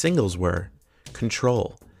the singles were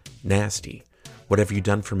Control, Nasty, What Have You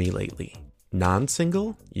Done For Me Lately,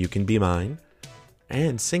 non-single, You Can Be Mine,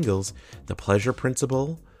 and singles, The Pleasure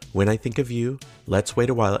Principle, When I Think of You, Let's Wait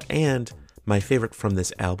a While, and my favorite from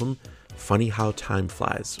this album, Funny How Time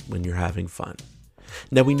Flies When You're Having Fun.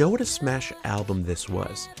 Now we know what a smash album this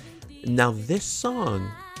was. Now this song,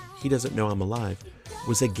 He Doesn't Know I'm Alive,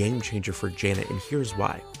 was a game changer for Janet, and here's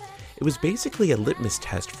why. It was basically a litmus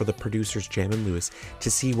test for the producers Jam and Lewis to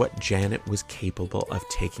see what Janet was capable of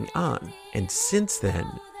taking on. And since then,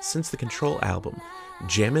 since the Control album,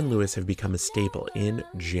 Jam and Lewis have become a staple in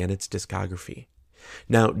Janet's discography.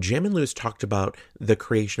 Now, Jam and Lewis talked about the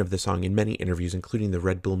creation of the song in many interviews, including the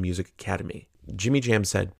Red Bull Music Academy. Jimmy Jam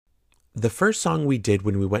said, "The first song we did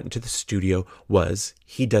when we went into the studio was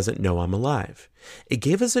He Doesn't Know I'm Alive. It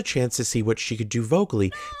gave us a chance to see what she could do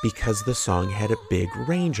vocally because the song had a big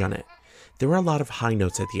range on it. There were a lot of high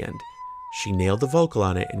notes at the end. She nailed the vocal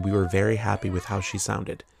on it, and we were very happy with how she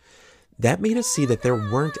sounded. That made us see that there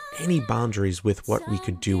weren't any boundaries with what we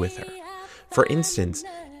could do with her. For instance,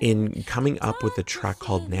 in coming up with a track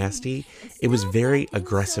called Nasty, it was very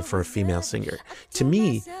aggressive for a female singer. To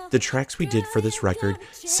me, the tracks we did for this record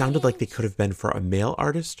sounded like they could have been for a male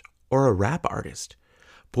artist or a rap artist.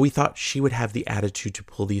 But we thought she would have the attitude to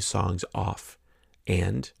pull these songs off.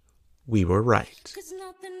 And we were right.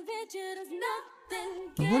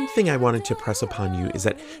 One thing I wanted to press upon you is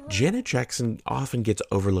that Janet Jackson often gets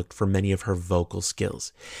overlooked for many of her vocal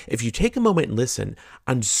skills. If you take a moment and listen,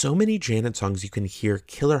 on so many Janet songs you can hear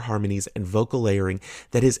killer harmonies and vocal layering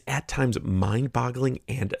that is at times mind-boggling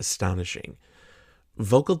and astonishing.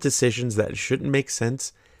 Vocal decisions that shouldn't make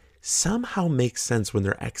sense somehow make sense when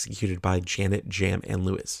they're executed by Janet, Jam, and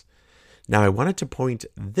Lewis. Now I wanted to point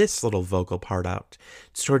this little vocal part out.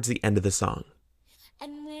 It's towards the end of the song.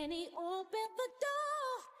 And when he opened the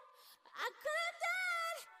door, I could have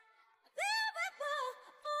died there before.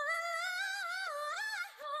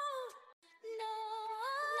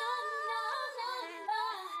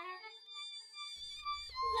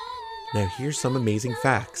 Now here's some amazing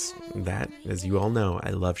facts that, as you all know,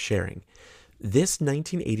 I love sharing. This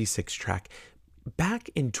 1986 track, back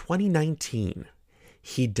in 2019,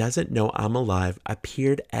 He Doesn't Know I'm Alive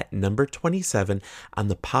appeared at number 27 on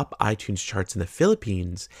the pop iTunes charts in the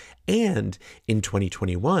Philippines, and in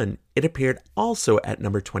 2021, it appeared also at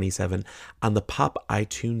number 27 on the pop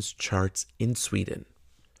iTunes charts in Sweden.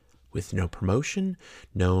 With no promotion,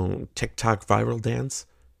 no TikTok viral dance,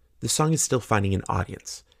 the song is still finding an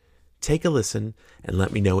audience. Take a listen and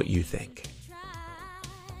let me know what you think.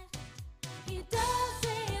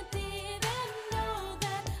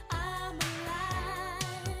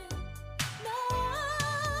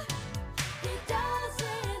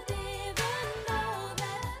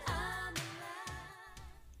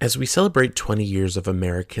 As we celebrate 20 years of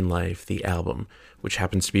American Life, the album, which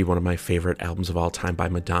happens to be one of my favorite albums of all time by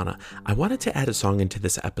Madonna, I wanted to add a song into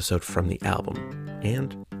this episode from the album,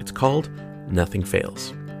 and it's called Nothing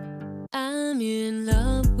Fails. I'm in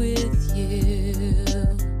love with you.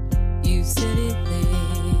 You silly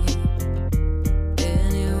thing.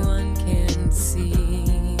 Anyone can see.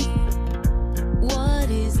 What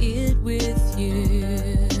is it with you?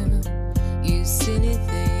 You silly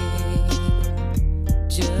thing.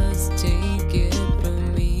 Just take it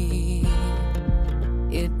from me.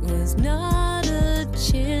 It was not a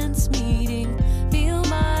chance meeting. Feel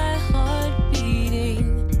my heart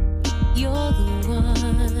beating. You're the one.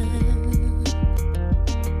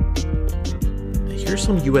 Here's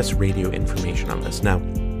some US radio information on this. Now,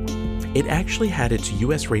 it actually had its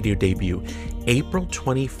US radio debut April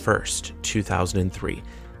 21st, 2003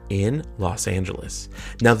 in Los Angeles.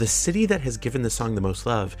 Now, the city that has given the song the most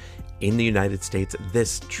love in the United States,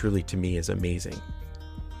 this truly to me is amazing.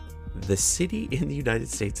 The city in the United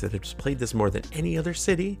States that has played this more than any other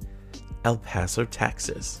city, El Paso,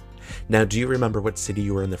 Texas. Now, do you remember what city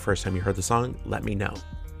you were in the first time you heard the song? Let me know.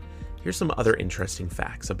 Here's some other interesting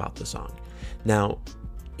facts about the song. Now,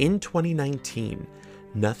 in 2019,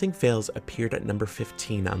 Nothing Fails appeared at number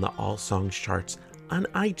 15 on the All Songs charts on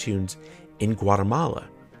iTunes in Guatemala,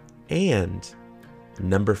 and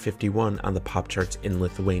number 51 on the pop charts in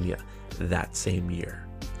Lithuania that same year.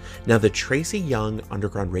 Now, the Tracy Young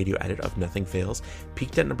underground radio edit of Nothing Fails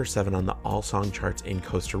peaked at number 7 on the all song charts in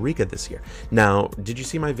Costa Rica this year. Now, did you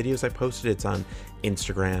see my videos I posted? It's on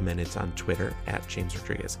Instagram and it's on Twitter at James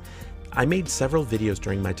Rodriguez. I made several videos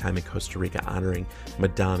during my time in Costa Rica honoring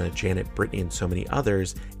Madonna, Janet, Britney, and so many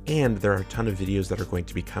others, and there are a ton of videos that are going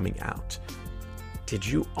to be coming out. Did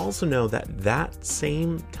you also know that that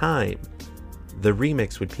same time, the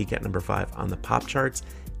remix would peak at number 5 on the pop charts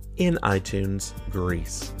in iTunes,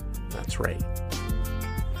 Greece? That's right.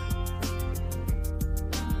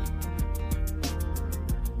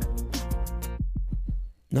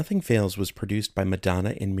 Nothing Fails was produced by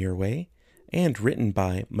Madonna in Mirway and written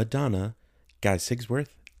by Madonna, Guy Sigsworth,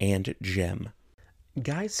 and Jem.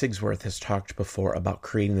 Guy Sigsworth has talked before about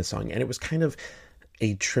creating the song, and it was kind of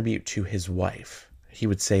a tribute to his wife. He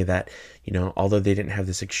would say that, although they didn't have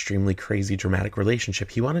this extremely crazy dramatic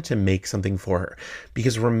relationship, he wanted to make something for her.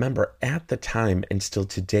 Because remember, at the time and still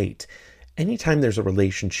to date, anytime there's a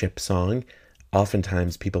relationship song,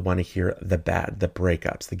 oftentimes people want to hear the bad, the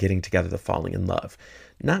breakups, the getting together, the falling in love,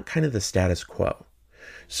 not kind of the status quo.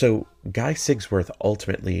 So Guy Sigsworth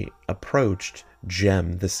ultimately approached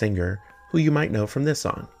Jem, the singer, who you might know from this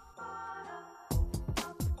song.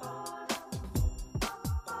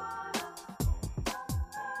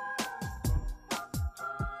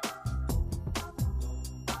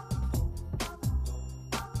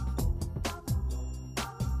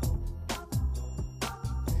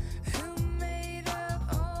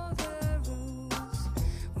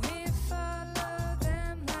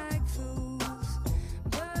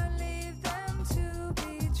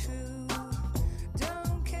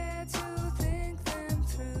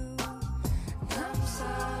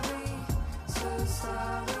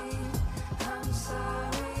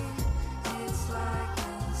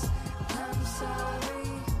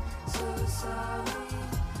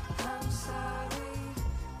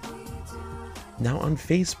 Now on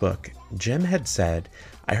Facebook, Jem had said,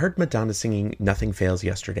 I heard Madonna singing Nothing Fails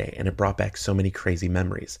yesterday and it brought back so many crazy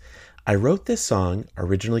memories. I wrote this song,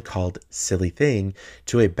 originally called Silly Thing,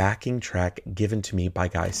 to a backing track given to me by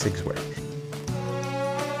Guy Sigsworth.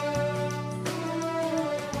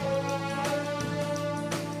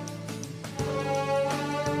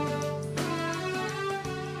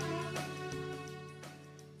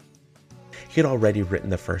 He had already written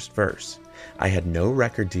the first verse. I had no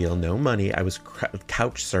record deal, no money. I was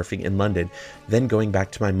couch surfing in London, then going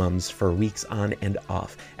back to my mum's for weeks on and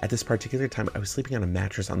off. At this particular time, I was sleeping on a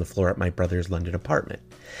mattress on the floor at my brother's London apartment.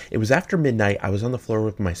 It was after midnight. I was on the floor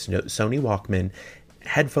with my Sony Walkman,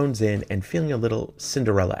 headphones in, and feeling a little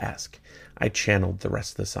Cinderella-esque. I channeled the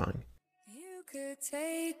rest of the song. You could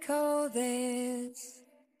take all this,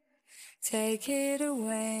 take it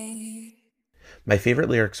away. My favorite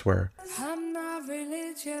lyrics were, I'm not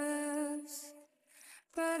religious,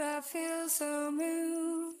 but I feel so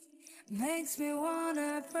moved. Makes me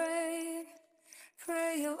wanna pray,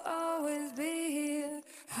 pray you'll always be here.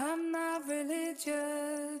 I'm not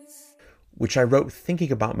religious. which I wrote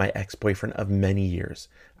thinking about my ex-boyfriend of many years.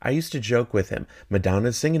 I used to joke with him,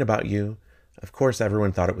 Madonna's singing about you. Of course,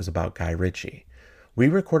 everyone thought it was about Guy Ritchie. We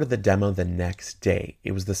recorded the demo the next day.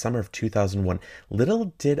 It was the summer of 2001.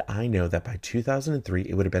 Little did I know that by 2003,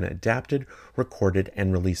 it would have been adapted, recorded,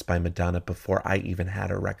 and released by Madonna before I even had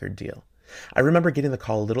a record deal. I remember getting the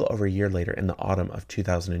call a little over a year later in the autumn of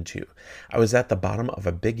 2002. I was at the bottom of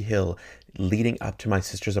a big hill leading up to my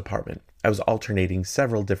sister's apartment. I was alternating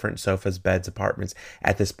several different sofas, beds, apartments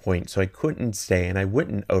at this point, so I couldn't stay and I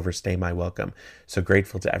wouldn't overstay my welcome. So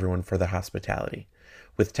grateful to everyone for their hospitality.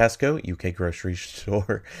 With Tesco, UK grocery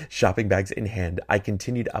store, shopping bags in hand, I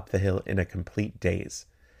continued up the hill in a complete daze.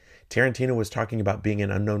 Tarantino was talking about being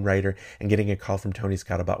an unknown writer and getting a call from Tony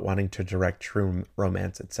Scott about wanting to direct True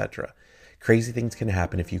Romance, etc. Crazy things can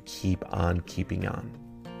happen if you keep on keeping on.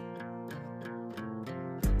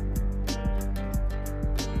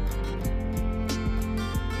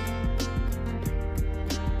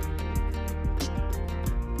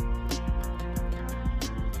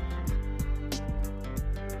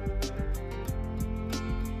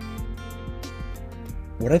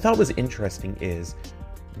 What I thought was interesting is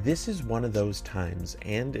this is one of those times,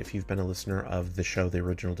 and if you've been a listener of the show, The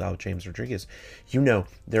Original Doll with James Rodriguez, you know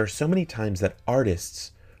there are so many times that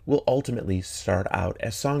artists will ultimately start out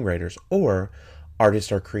as songwriters, or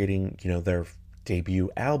artists are creating, their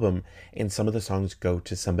debut album, and some of the songs go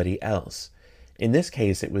to somebody else. In this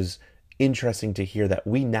case, it was interesting to hear that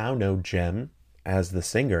we now know Jem as the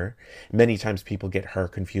singer. Many times people get her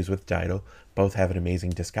confused with Dido. Both have an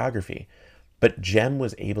amazing discography. But Jem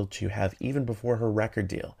was able to have, even before her record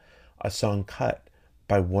deal, a song cut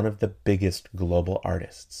by one of the biggest global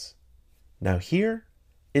artists. Now here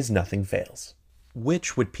is Nothing Fails,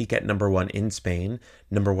 which would peak at number 1 in Spain,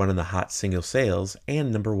 number 1 in the Hot Single Sales,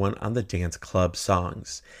 and number 1 on the Dance Club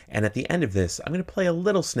Songs. And at the end of this, I'm going to play a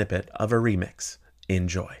little snippet of a remix.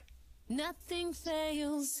 Enjoy. Nothing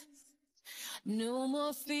fails, no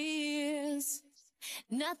more fears.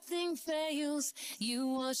 Nothing fails, you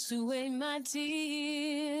wash away my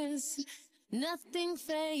tears. Nothing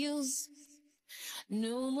fails,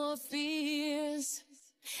 no more fears.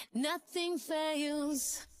 Nothing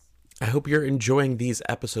fails. I hope you're enjoying these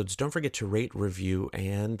episodes. Don't forget to rate, review,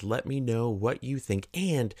 and let me know what you think.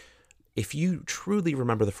 And if you truly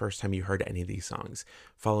remember the first time you heard any of these songs,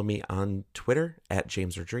 follow me on Twitter at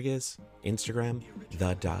James Rodriguez, Instagram,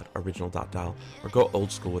 the.original.doll, or go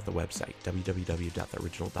old school with the website,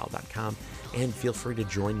 www.theoriginaldoll.com, and feel free to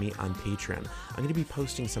join me on Patreon. I'm going to be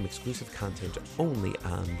posting some exclusive content only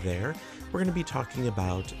on there. We're going to be talking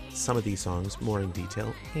about some of these songs more in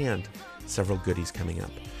detail and several goodies coming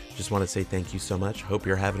up. Just want to say thank you so much. Hope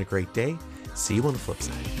you're having a great day. See you on the flip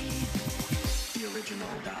side.